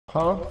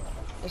Huh?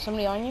 Is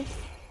somebody on you?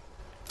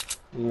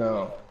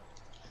 No.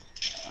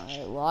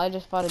 Alright, well I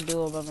just fought a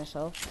duo by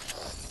myself.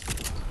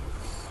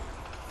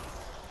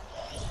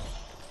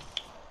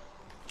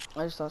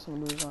 I just thought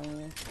somebody was on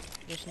you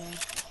just now.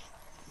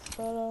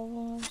 But I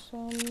want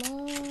some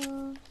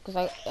more. Cause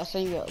I saw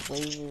you got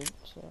lasered,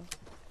 so.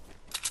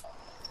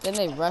 Then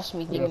they rush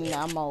me Yeah. thinking that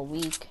I'm all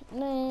weak.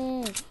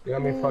 No. You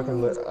got me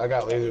fucking lit. I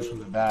got lasers from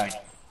the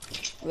back.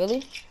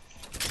 Really?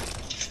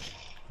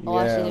 Oh,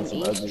 I see Yeah, on them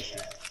some ugly east.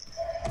 shit.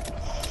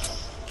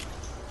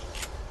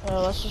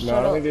 Let's just No, try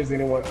I don't to. think there's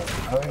anyone. I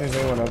don't think there's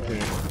anyone up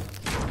here.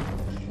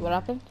 What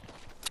happened?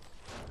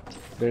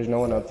 There's no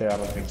one up there. I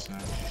don't think so.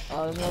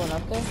 Oh, there's no one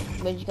up there?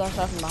 But you got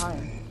shot from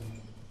behind.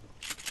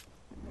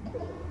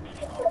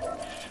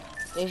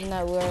 Isn't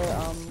that where,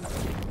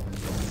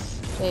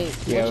 wait,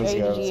 Yeah, which let's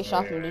area go. did you Let's get go.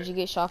 shot Yeah, from? yeah. Did you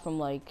get shot from,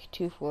 like, I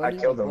 240,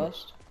 killed like, him.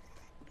 west?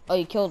 Oh,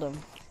 you killed him.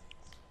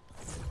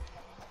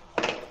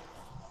 But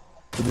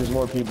there's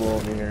more people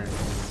over here.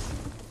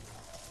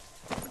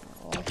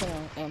 Well, I'm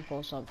gonna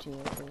impulse up to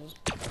you, because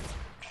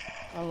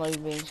I'm,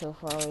 like, being so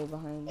far away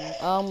behind you.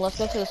 Let's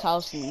go to this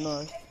house in the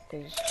north,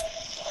 because...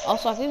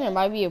 Also, I think there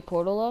might be a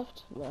portal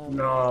left.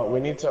 No, we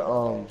need to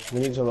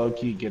low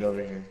key get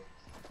over here.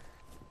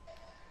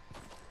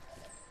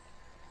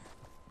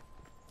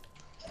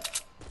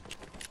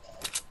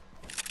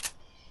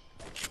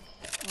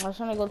 I was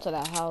trying to go to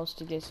that house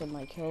to get some,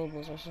 like,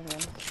 killables or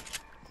something.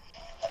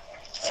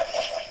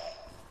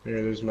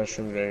 Here, there's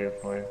mushrooms right here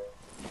for you.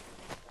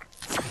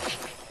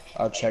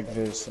 I'll check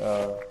this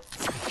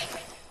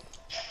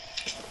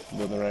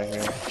building right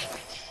here.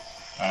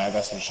 Alright, I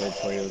got some shit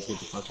for you. Let's get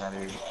the fuck out of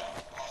here.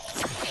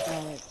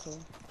 Alright, cool.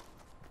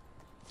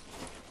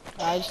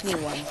 I just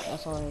need one.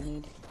 That's all I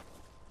need.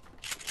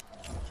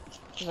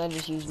 Because I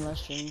just use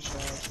mushrooms, so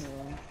I just need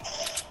one.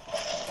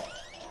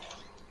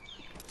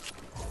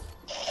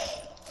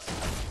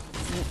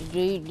 Do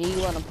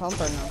you want a pump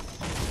or no?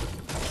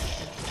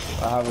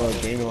 I have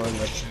a green one.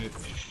 That's it.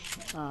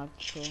 Ah,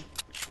 cool.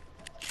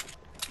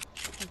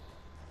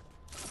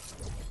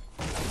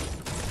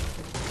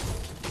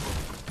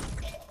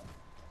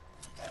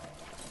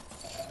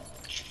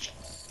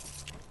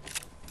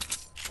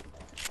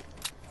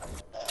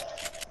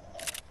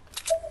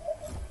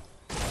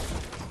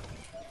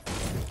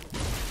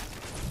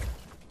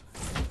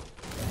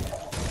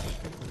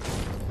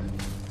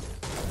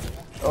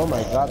 Oh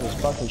my god, there's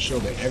fucking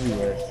shielding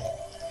everywhere.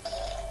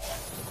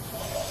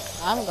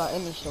 I haven't got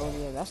any shield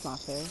yet. That's not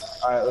fair.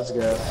 Alright, let's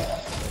go.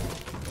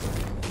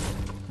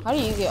 How do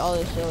you get all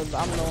the shield,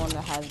 but I'm the one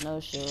that has no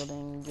shield,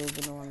 and you're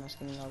the one that's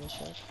getting all the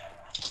shield?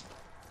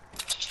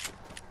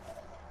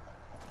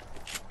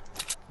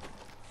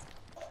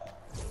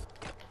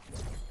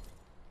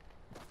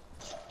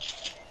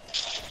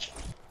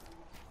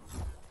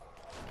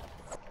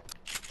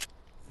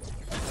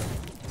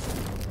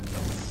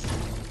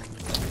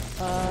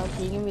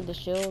 Can you give me the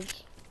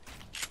shields?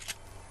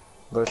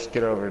 Let's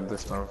get over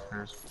this storm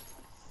first.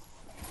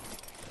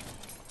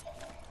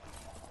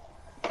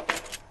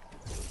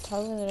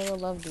 Tell me that I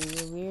would love you.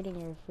 You're weird and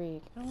you're a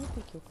freak. I don't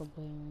think you're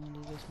complaining when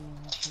you just me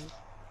a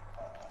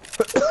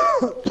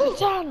freak. Put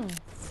down him!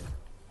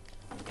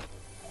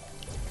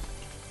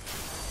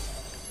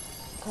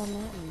 Come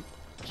at me.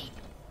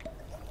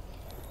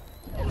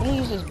 I'm gonna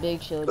use this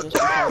big shield just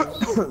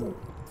because.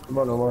 Come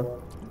on, Omar.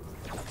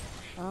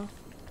 Huh?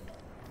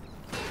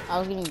 I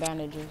was getting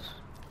bandages.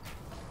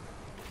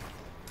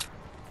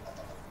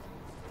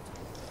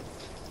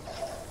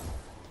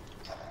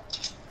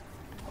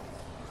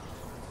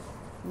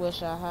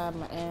 Wish I had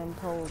my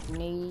impulse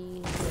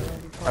knees.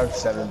 I have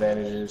 7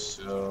 bandages,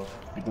 so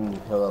we can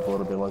heal up a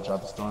little bit once we're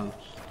out the storm.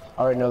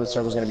 I already know the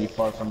circle's gonna be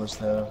far from us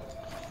though.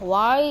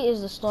 Why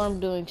is the storm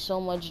doing so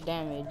much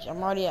damage?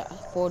 I'm already at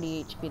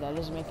 40 HP. That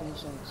doesn't make any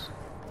sense.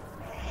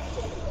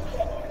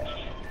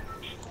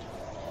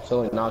 It's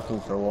only knocking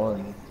for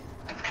 1.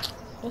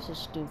 This is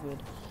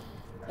stupid.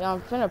 Yeah,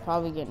 I'm finna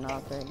probably get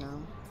knocked right now.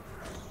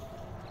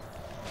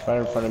 Right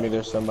in front of me,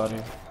 there's somebody.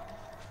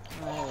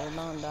 Alright,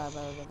 well, don't die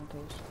by the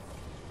case.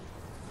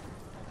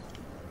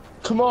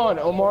 Come on,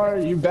 Omar,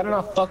 you better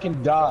not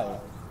fucking die.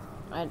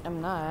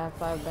 I'm not. I have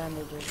 5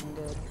 bandages. I'm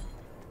good.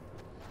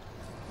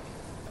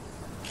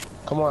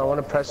 Come on, I want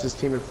to press this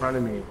team in front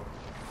of me.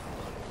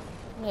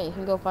 Yeah, you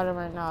can go fight him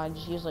right now. I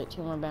just use like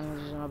 2 more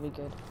bandages and I'll be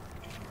good.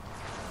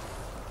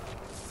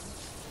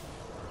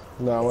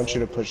 No, I want you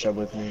to push up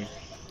with me.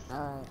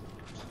 Alright.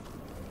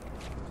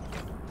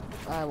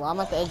 Alright, well, I'm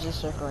at the edge of the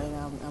circle right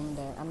now. I'm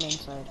there. I'm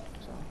inside.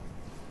 So.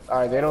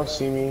 Alright, they don't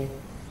see me.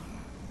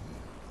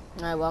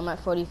 Alright, well, I'm at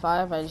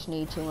 45. I just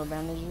need 2 more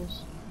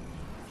bandages.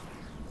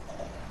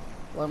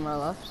 1 more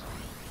left.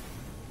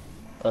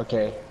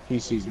 Okay, he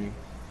sees me.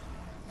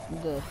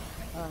 Good.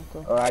 Alright,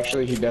 cool. Or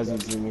actually, he doesn't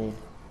see me.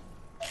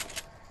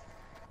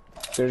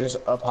 They're just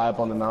up high up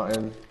on the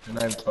mountain, and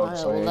I'm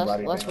focused on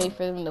anybody. Let's wait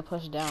for them to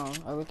push down,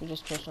 or we could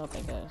just push up,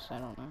 I guess. I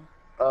don't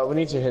know. We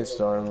need to hit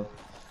storm.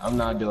 I'm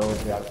not dealing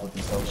with guys with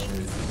this whole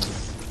shit.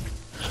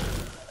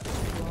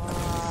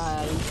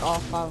 Why? All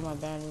 5 of my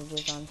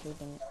bandages on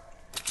freaking.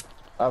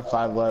 I have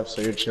 5 left,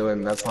 so you're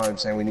chilling. That's why I'm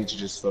saying we need to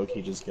just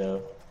low-key just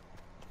go.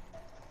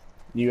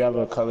 You have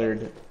a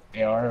colored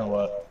AR or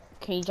what?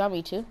 Can you drop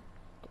me too?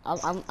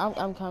 I'm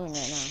coming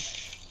right now.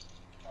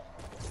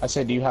 I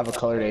said, do you have a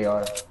colored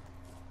AR?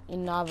 You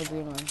know I have a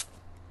green one.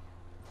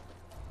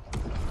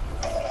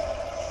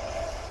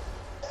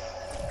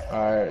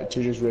 Alright,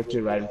 2 just ripped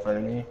it right in front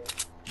of me.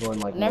 Going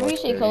like Whenever you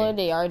north say 30. colored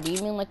they are, do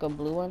you mean like a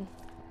blue one?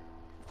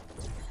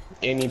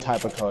 Any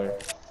type of color.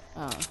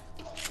 Oh.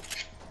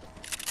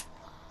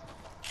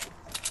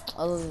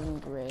 Other than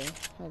gray.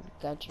 I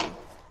got you.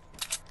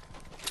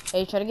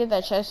 Hey, try to get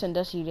that chest and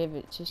Dusty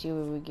David to see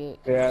what we get.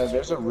 Yeah,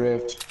 there's a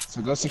rift,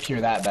 so go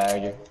secure that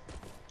bag.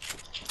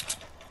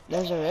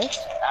 There's a rift?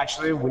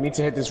 Actually, we need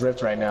to hit this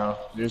rift right now.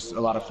 There's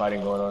a lot of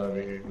fighting going on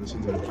over here. Let's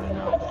hit the rift right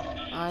now.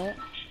 Alright.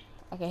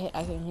 I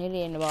can hit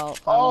it in about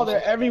 5 Oh,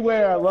 minutes. they're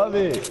everywhere. I love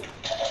it.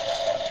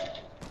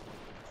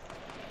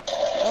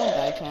 Don't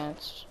die,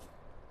 chance.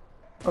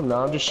 I'm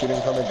not. I'm just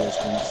shooting from a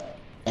distance.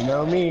 You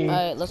know me.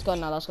 Alright, let's go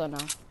now. Let's go now.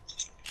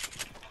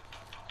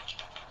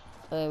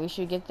 We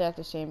should get there at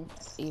the same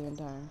even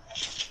time.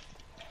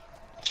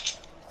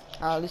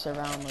 Or at least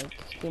around like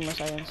 3 more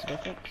seconds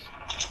difference.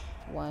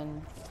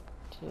 1,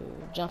 2,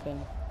 jump in.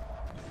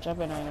 Jump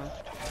in right now.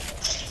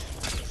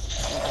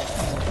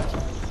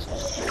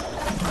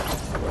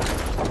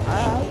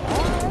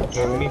 Alright.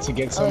 Okay, we need to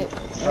get some.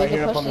 Right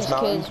here up on this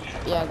mountain.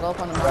 Yeah, go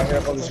up on the mountain. Right here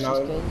up on this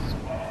mountain.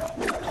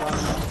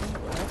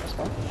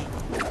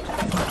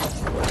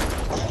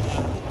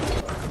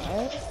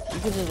 Alright, you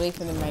can just wait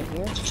for them right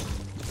here.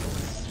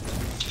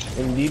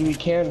 Indeed we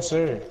can,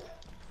 sir.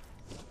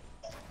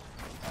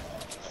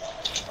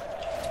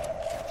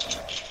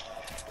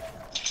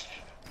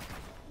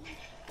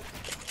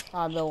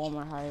 I'll build one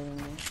more higher than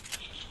me.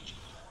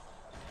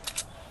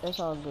 That's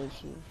all good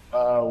shit.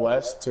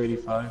 West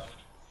 285.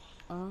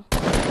 Well,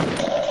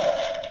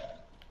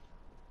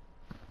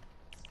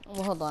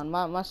 hold on.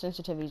 My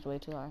sensitivity is way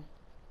too high.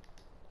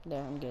 There,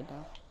 I'm good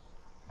now.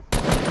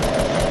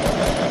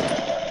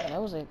 Yeah,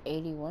 that was like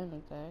 81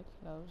 like that.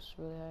 That was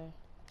really high.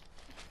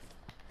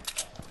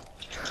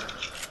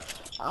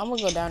 I'm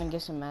gonna go down and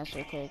get some mats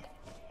real quick.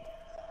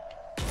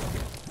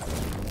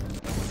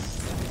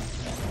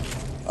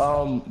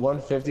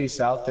 150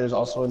 south. There's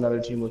also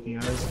another team looking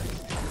at us.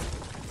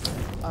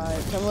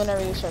 Alright, come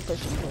whenever you start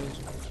pushing, please.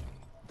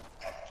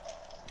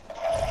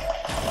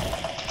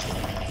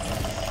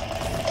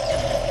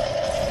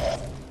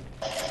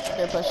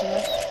 They're pushing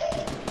us.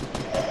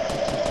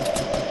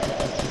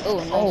 Oh,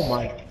 nice. Oh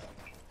my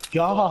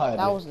god.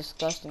 That was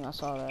disgusting. I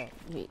saw that.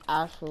 He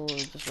absolutely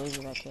just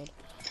lasered that kid.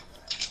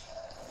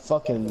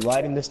 Fucking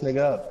lighting this nigga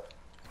up.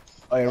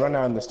 Oh yeah, run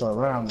out in the storm.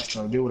 Run out in the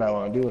storm. Do what I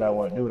want. Do what I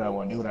want. Do what I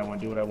want. Do what I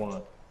want. Do what I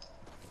want.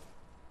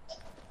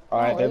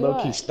 Alright, they're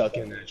low-key stuck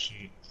in that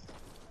shit.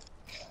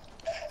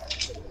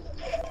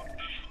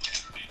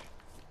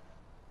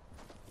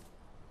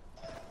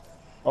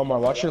 Omar,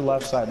 watch your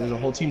left side. There's a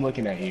whole team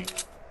looking at you.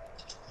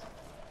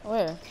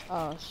 Where?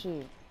 Oh,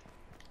 shoot.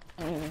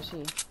 I didn't even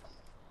see.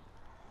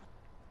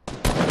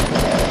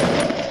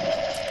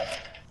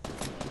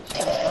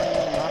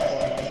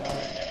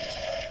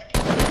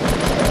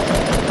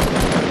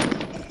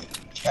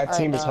 That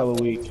team is hella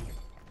weak.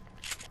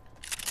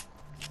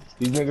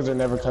 These niggas are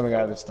never coming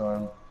out of the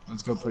storm.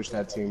 Let's go push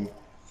that team.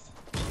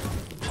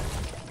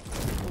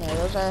 Yeah,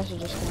 those are actually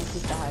just gonna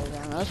keep the high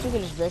ground. Unless we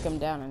can just break them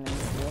down and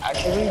then.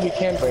 Actually, we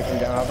can break them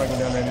down. I'll break them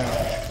down right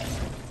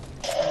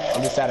now.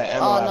 I'm just out of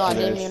ammo. Oh no, I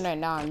didn't mean right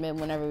now. I meant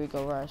whenever we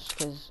go rush,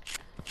 cause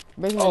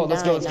breaking them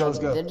let's down go, right let's now,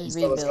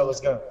 go, let's go. Let's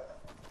go.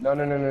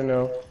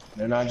 No.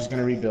 They're not just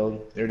gonna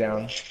rebuild. They're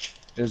down.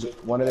 There's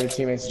one of their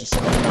teammates just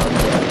sitting on the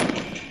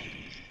mountain.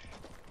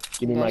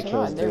 Give me my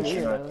kills. They're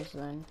weirdos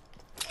then.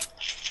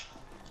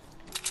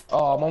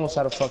 Oh, I'm almost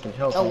out of fucking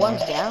health. Oh,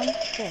 one's down?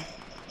 Cool.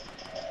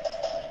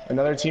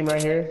 Another team right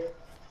here.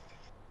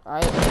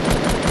 Alright.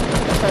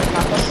 Start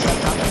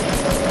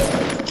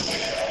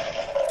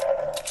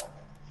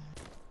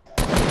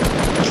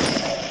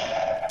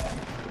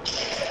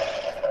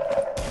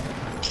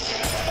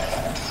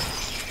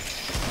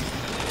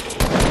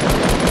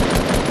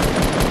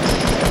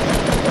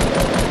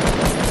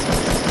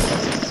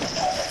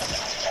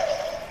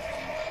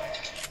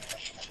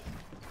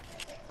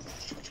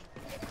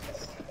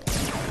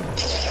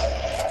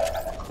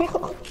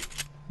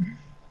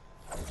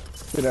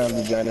Sit down,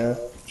 vagina.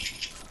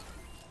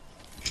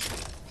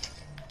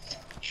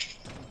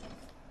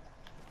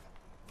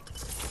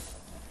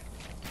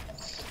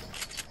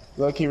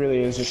 Loki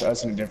really is just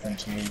us and a different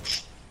team.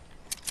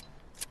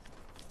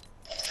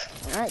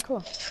 Alright,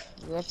 cool.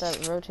 We got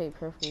that rotate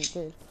perfectly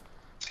good.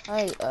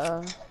 Alright,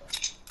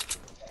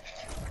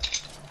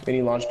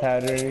 Any launch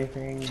pad or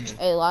anything?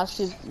 hey, last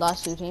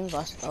two teams,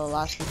 last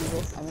two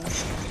people, I mean.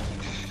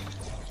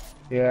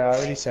 Yeah, I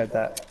already said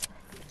that.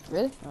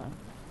 Really? Oh.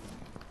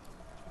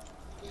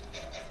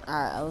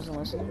 Alright, I wasn't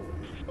listening.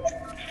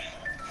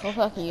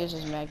 Hopefully I can use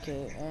this med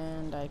kit,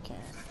 and I can.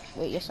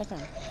 Wait, yes I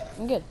can.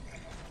 I'm good.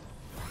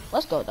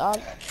 Let's go, dog.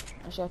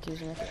 I should have to use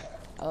the med kit.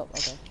 Oh,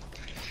 okay.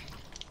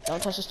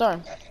 Don't touch the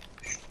storm.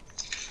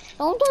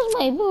 Don't touch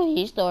my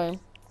booty, Storm.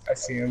 I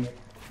see him.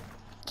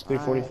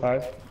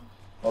 345.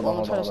 Hold I'm on,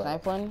 gonna try to hold on.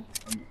 snipe one.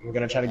 I'm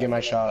gonna try to get my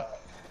shot.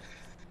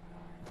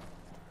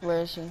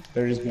 Where is he?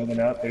 They're just building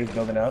up. They're just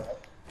building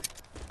up.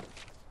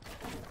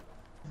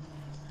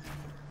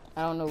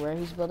 I don't know where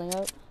he's building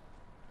up.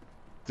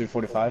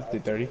 345,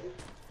 330.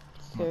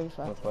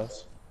 35.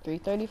 Northwest.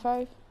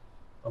 335?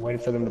 I'm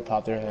waiting for them to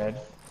pop their head.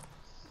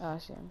 Oh, I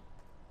see him.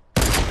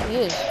 He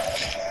is.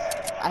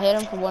 I hit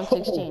him for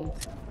 116.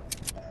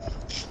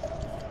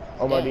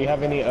 Omar, Yeah. do you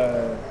have any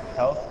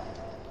health?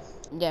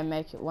 Yeah, one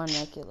make it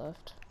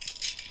left.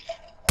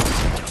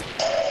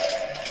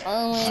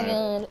 Oh my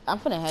god. I'm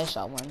finna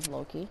headshot one,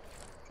 Loki.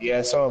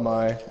 Yeah, so am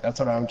I. That's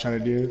what I'm trying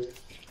to do.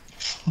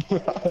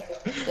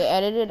 They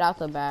edited out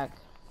the back.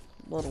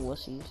 Little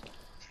wussies.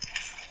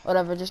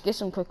 Whatever, just get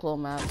some quick little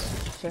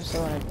maps. Just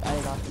so I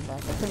edit off the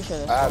back. I'm pretty sure I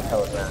have that's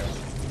hella max.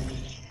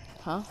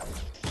 Huh?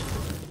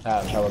 I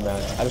have hella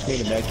max. I just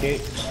need a med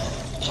kit.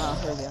 Oh,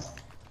 here we go.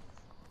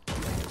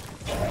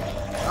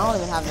 I don't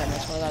even have that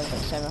much. I got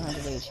like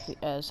 700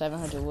 HP,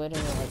 700 wood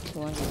and like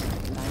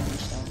 290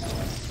 stone.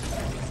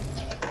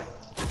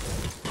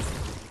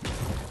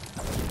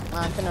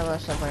 I'm gonna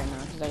rush up right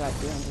now because I got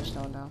 300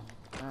 stone now.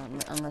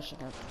 I'm rushing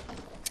up.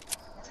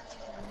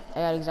 I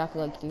got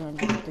exactly like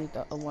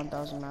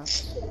 1,000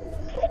 max.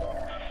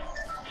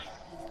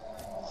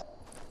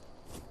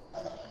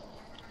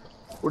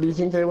 Where do you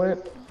think they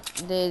went?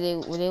 They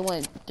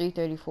went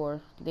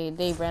 334.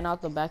 They ran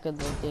out the back of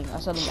the thing. I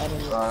saw them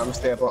edit it. I'm gonna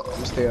stay up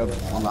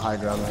on the high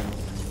ground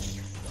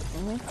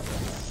then.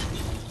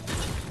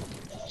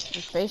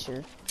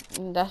 Spacer.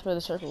 That's where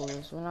the circle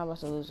is. We're not about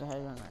to lose the high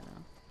ground right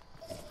now.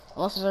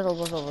 Unless the circle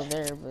goes over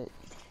there, but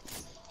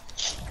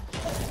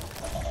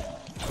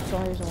that's the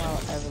only reason why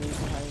I'll ever lose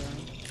the high ground.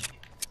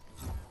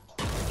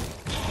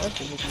 That's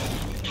the big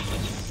one.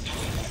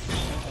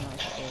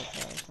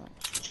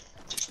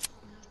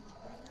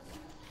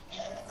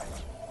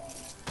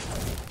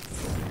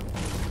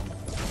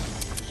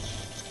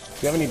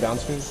 Do you have any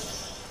bounce moves?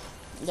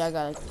 Yeah, I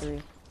got like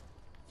 3.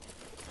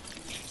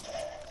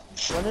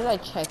 What did I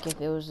check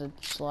if it was a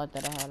slot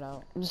that I had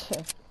out?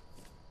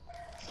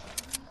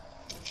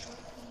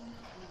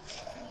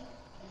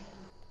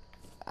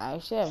 I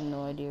actually have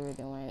no idea where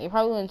they went. They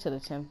probably went to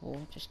the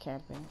temple, just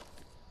camping.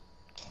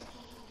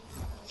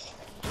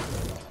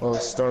 Well, the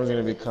storm's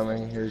gonna be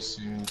coming here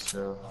soon,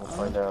 so we'll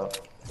find out.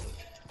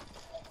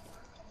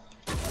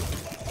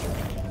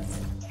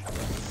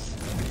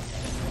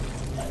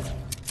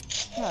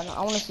 Yeah, no, I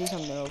want to see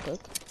something real quick.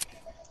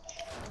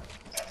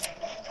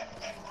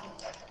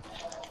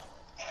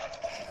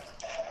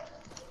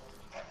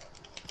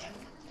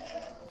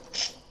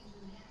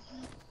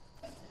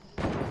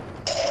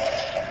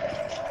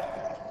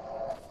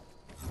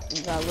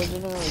 God,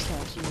 legitimately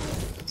can't see me.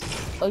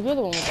 Oh, you're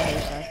the one with the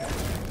heavy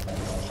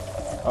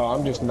sniper. Oh,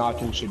 I'm just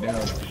knocking shit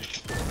down.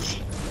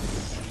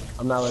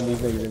 I'm not letting these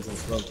niggas into the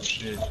smoke for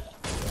shit.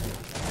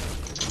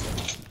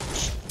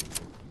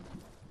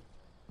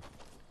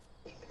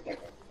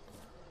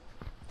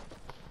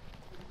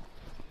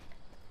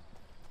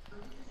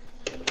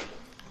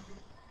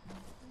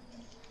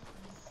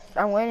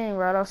 I'm waiting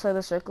right outside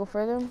the circle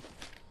for them.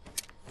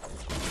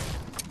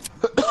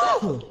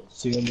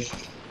 See him?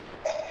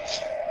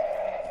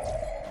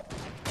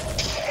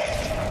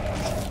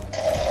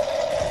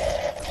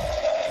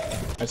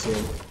 I see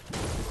him.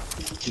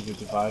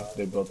 255,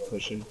 they're both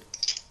pushing.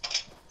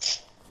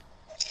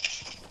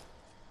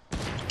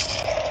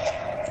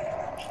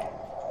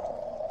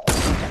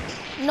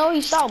 No,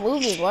 he stopped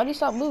moving. Why did he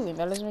stop moving?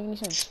 That doesn't make any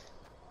sense.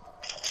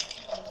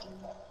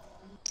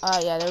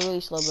 Yeah, they're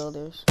really slow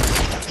builders.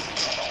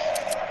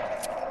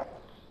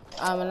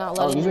 I'm not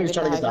letting these niggas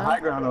trying to get the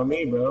high ground on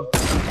me, bro.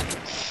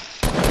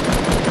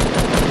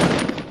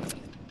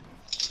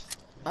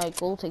 Alright,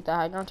 cool. Take the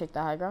high ground. Take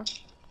the high ground.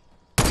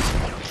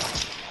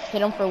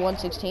 Hit him for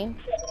 116.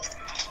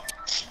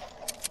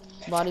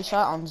 Body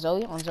shot on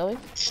Zoe. On Zoe.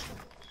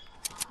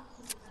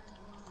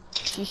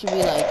 She should be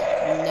like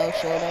no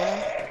shield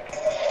right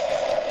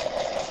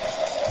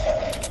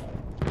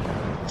now.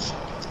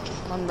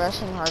 One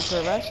rushing,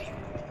 hardcore rush.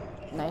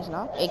 Nice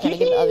knock. Hey, can I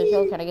get the other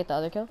kill? Can I get the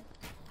other kill?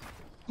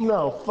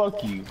 No,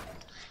 fuck you.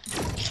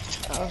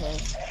 Okay.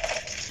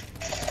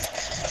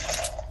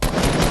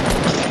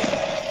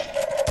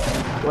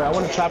 Wait, I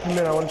want to trap him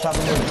in.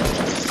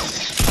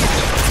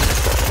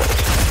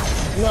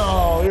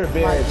 No, you're a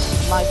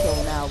bitch. My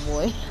kill now,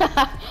 boy.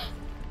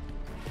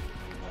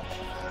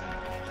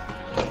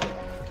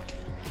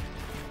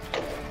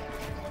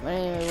 But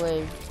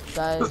anyway,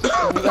 guys, if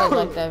you guys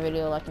like that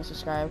video, like and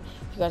subscribe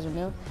if you guys are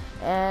new.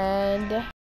 And